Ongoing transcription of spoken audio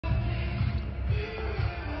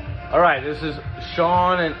All right, this is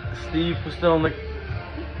Sean and Steve Postilnick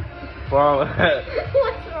for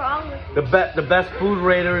What's wrong with you? the best food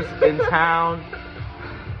raiders in town,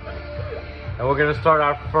 and we're gonna start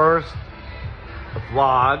our first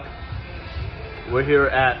vlog. We're here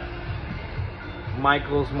at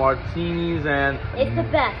Michael's Martinis and It's the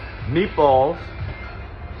best. Meatballs.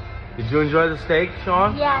 Did you enjoy the steak,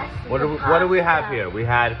 Sean? Yes. What do we have here? We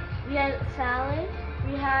had salad.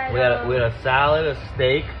 We had a salad, a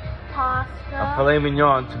steak, pasta. a filet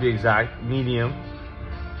mignon to be exact, medium,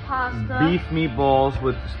 Pasta. beef meatballs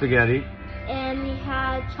with spaghetti, And we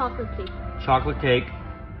had chocolate cake. chocolate cake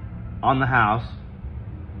on the house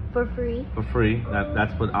For free. for free.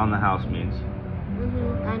 That's what on the house means.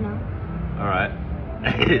 I know. All right.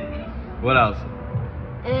 What else?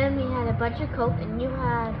 And we had a bunch of Coke, and you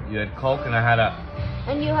had Coke and I had a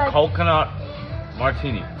coconut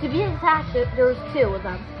martini. To be exact, there was two of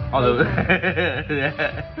them. Oh,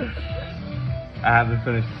 yeah. I haven't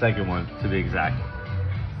finished the second one, to be exact.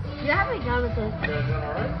 You haven't done with this. You guys doing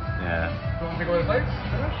alright? Yeah. You want to take away the plates?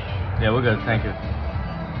 Finish? Yeah, we're good. Thank you.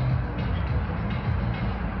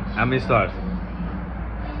 How many stars?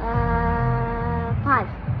 5.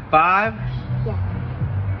 5?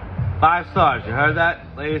 Yeah. 5 stars. You heard that,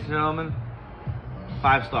 ladies and gentlemen?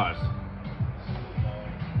 5 stars.